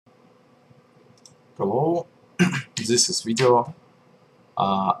Hello, this is video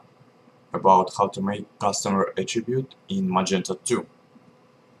uh, about how to make customer attribute in Magento 2.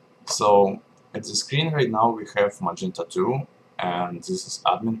 So at the screen right now we have Magento 2 and this is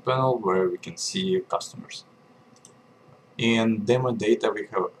admin panel where we can see customers. In demo data we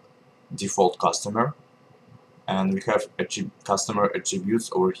have default customer and we have customer attributes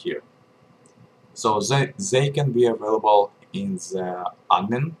over here. So they can be available in the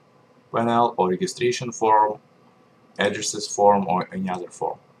admin panel or registration form, addresses form or any other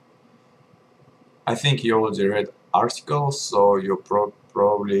form. I think you already read articles, so you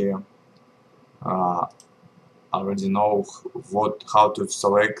probably uh, already know how to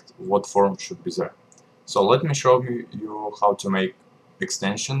select what form should be there. So let me show you how to make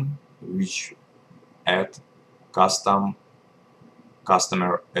extension which add custom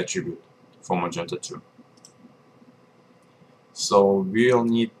customer attribute for Magento 2. So we'll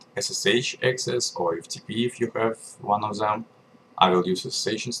need SSH access or FTP if you have one of them. I will use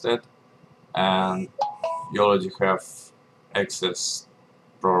SSH instead, and you already have access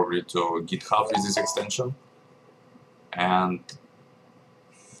probably to GitHub with this extension. And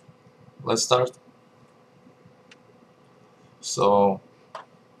let's start. So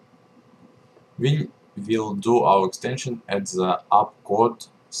we will do our extension at the appcode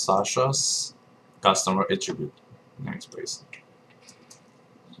Sasha's customer attribute namespace.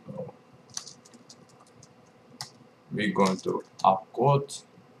 So we're going to appcode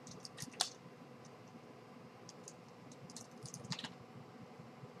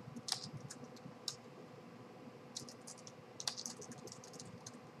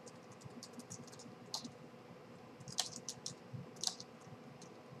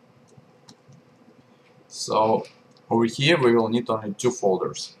So over here we will need only two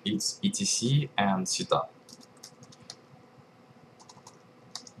folders. It's etc and setup.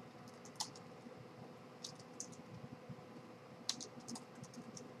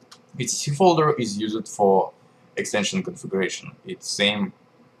 etc folder is used for extension configuration. It's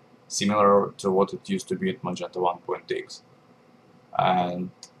similar to what it used to be at Magento 1.x.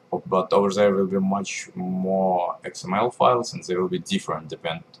 But over there will be much more XML files and they will be different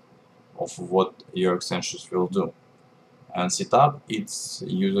depending of what your extensions will do. And setup, it's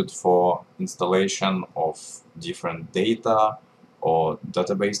used for installation of different data or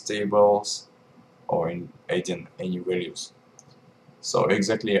database tables or in adding any values. So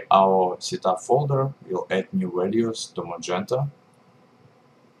exactly our setup folder will add new values to Magento.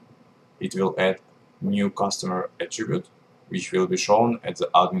 It will add new customer attribute which will be shown at the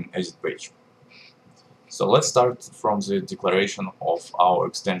admin edit page. So let's start from the declaration of our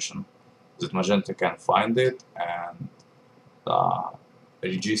extension that Magento can find it and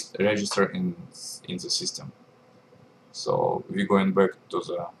register in the system. So we're going back to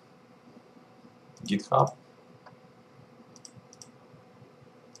the GitHub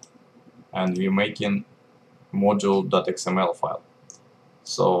and we're making module.xml file.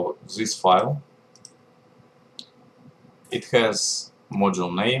 So this file, it has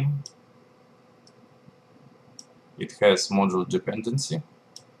module name, it has module dependency.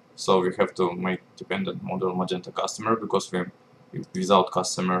 So we have to make dependent module Magento customer because without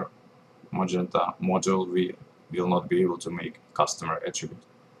customer Magento module we will not be able to make customer attribute.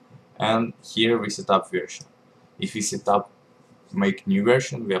 And here we set up version. If we set up make new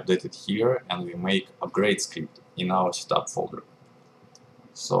version, we update it here and we make upgrade script in our setup folder.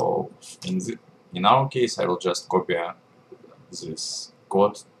 So in our case I will just copy this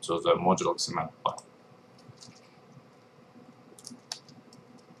code to the module XML file.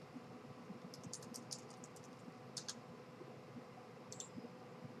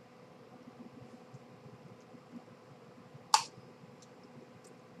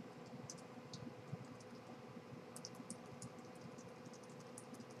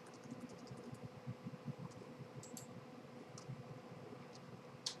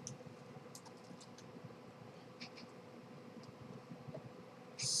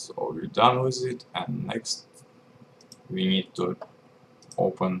 So we're done with it, and next we need to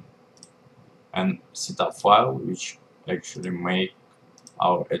open and setup file which actually make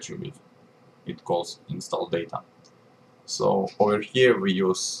our attribute. It calls install data. So over here we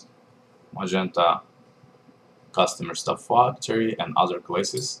use Magento customer stuff factory and other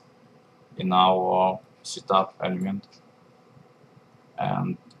classes in our setup element.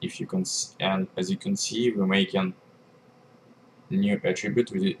 And if you can, and as you can see, we're making new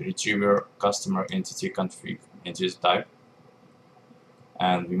attribute with retriever customer entity config entity type,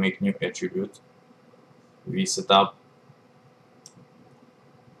 and we make new attribute. We set up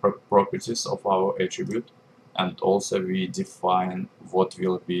properties of our attribute, and also we define what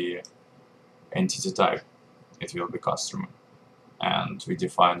will be entity type, it will be customer, and we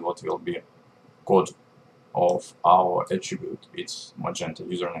define what will be code of our attribute, it's Magento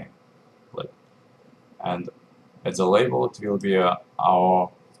username, like, and at the label it will be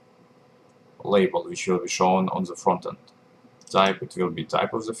our label, which will be shown on the front end. Type, it will be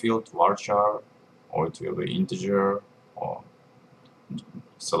type of the field, varchar, or it will be integer, or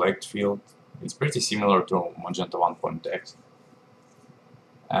select field. It's pretty similar to Magento 1.x.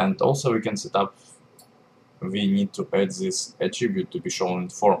 And also we can set up, we need to add this attribute to be shown in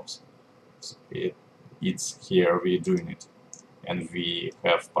forms. So it's here we're doing it. And we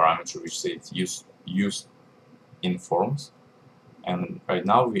have parameter which says used in forms. And right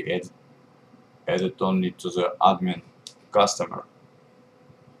now we add it only to the admin customer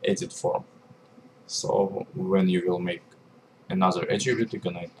edit form. So when you will make another attribute, you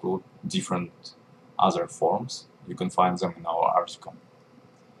can include different other forms. You can find them in our article.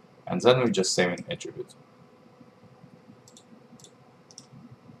 And then we just save an attribute.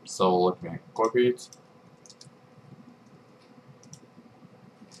 So let me copy it.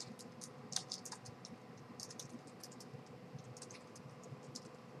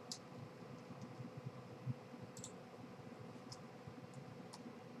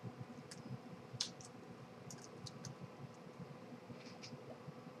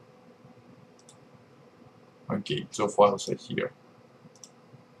 Okay, two files are here.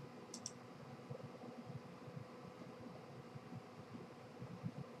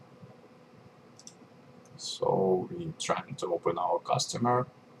 So we're trying to open our customer,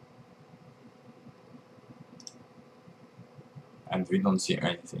 and we don't see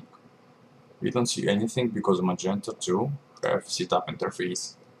anything. We don't see anything because Magento 2 have setup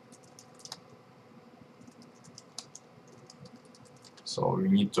interface. So we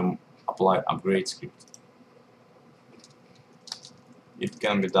need to apply upgrade script. It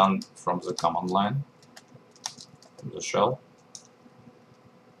can be done from the command line, from the shell.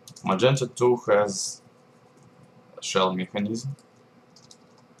 Magento 2 has a shell mechanism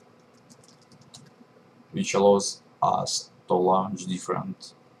which allows us to launch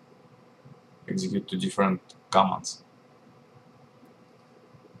execute different commands.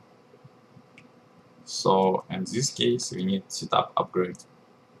 So in this case we need setup upgrade.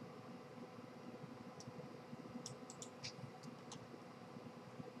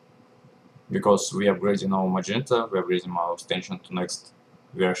 Because we are upgrading our Magento, we are upgrading our extension to next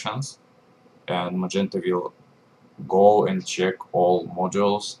versions, and Magento will go and check all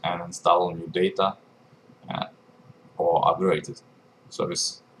modules and install new data or upgrade it. So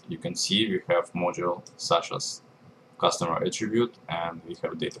as you can see, we have module such as customer attribute and we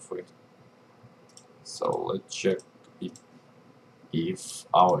have data for it. So let's check if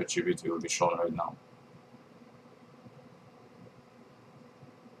our attribute will be shown right now.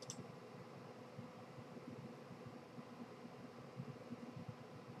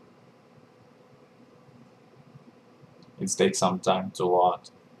 It takes some time to load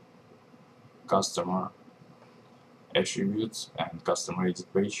customer attributes and customer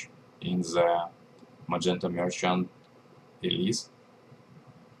edit page in the Magento merchant release.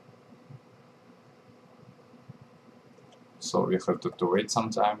 So we have to wait some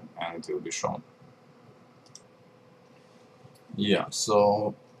time and it will be shown. Yeah,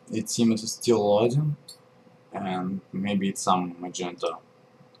 so it seems it's still loading, and maybe it's some Magento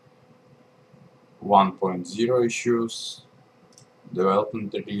 1.0 issues,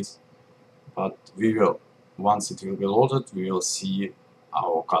 development release, but we will, once it will be loaded, we will see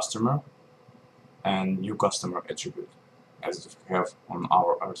our customer and new customer attribute as we have on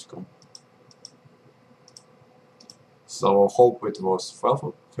our article. So hope it was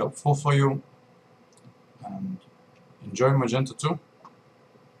helpful for you, and enjoy Magento 2.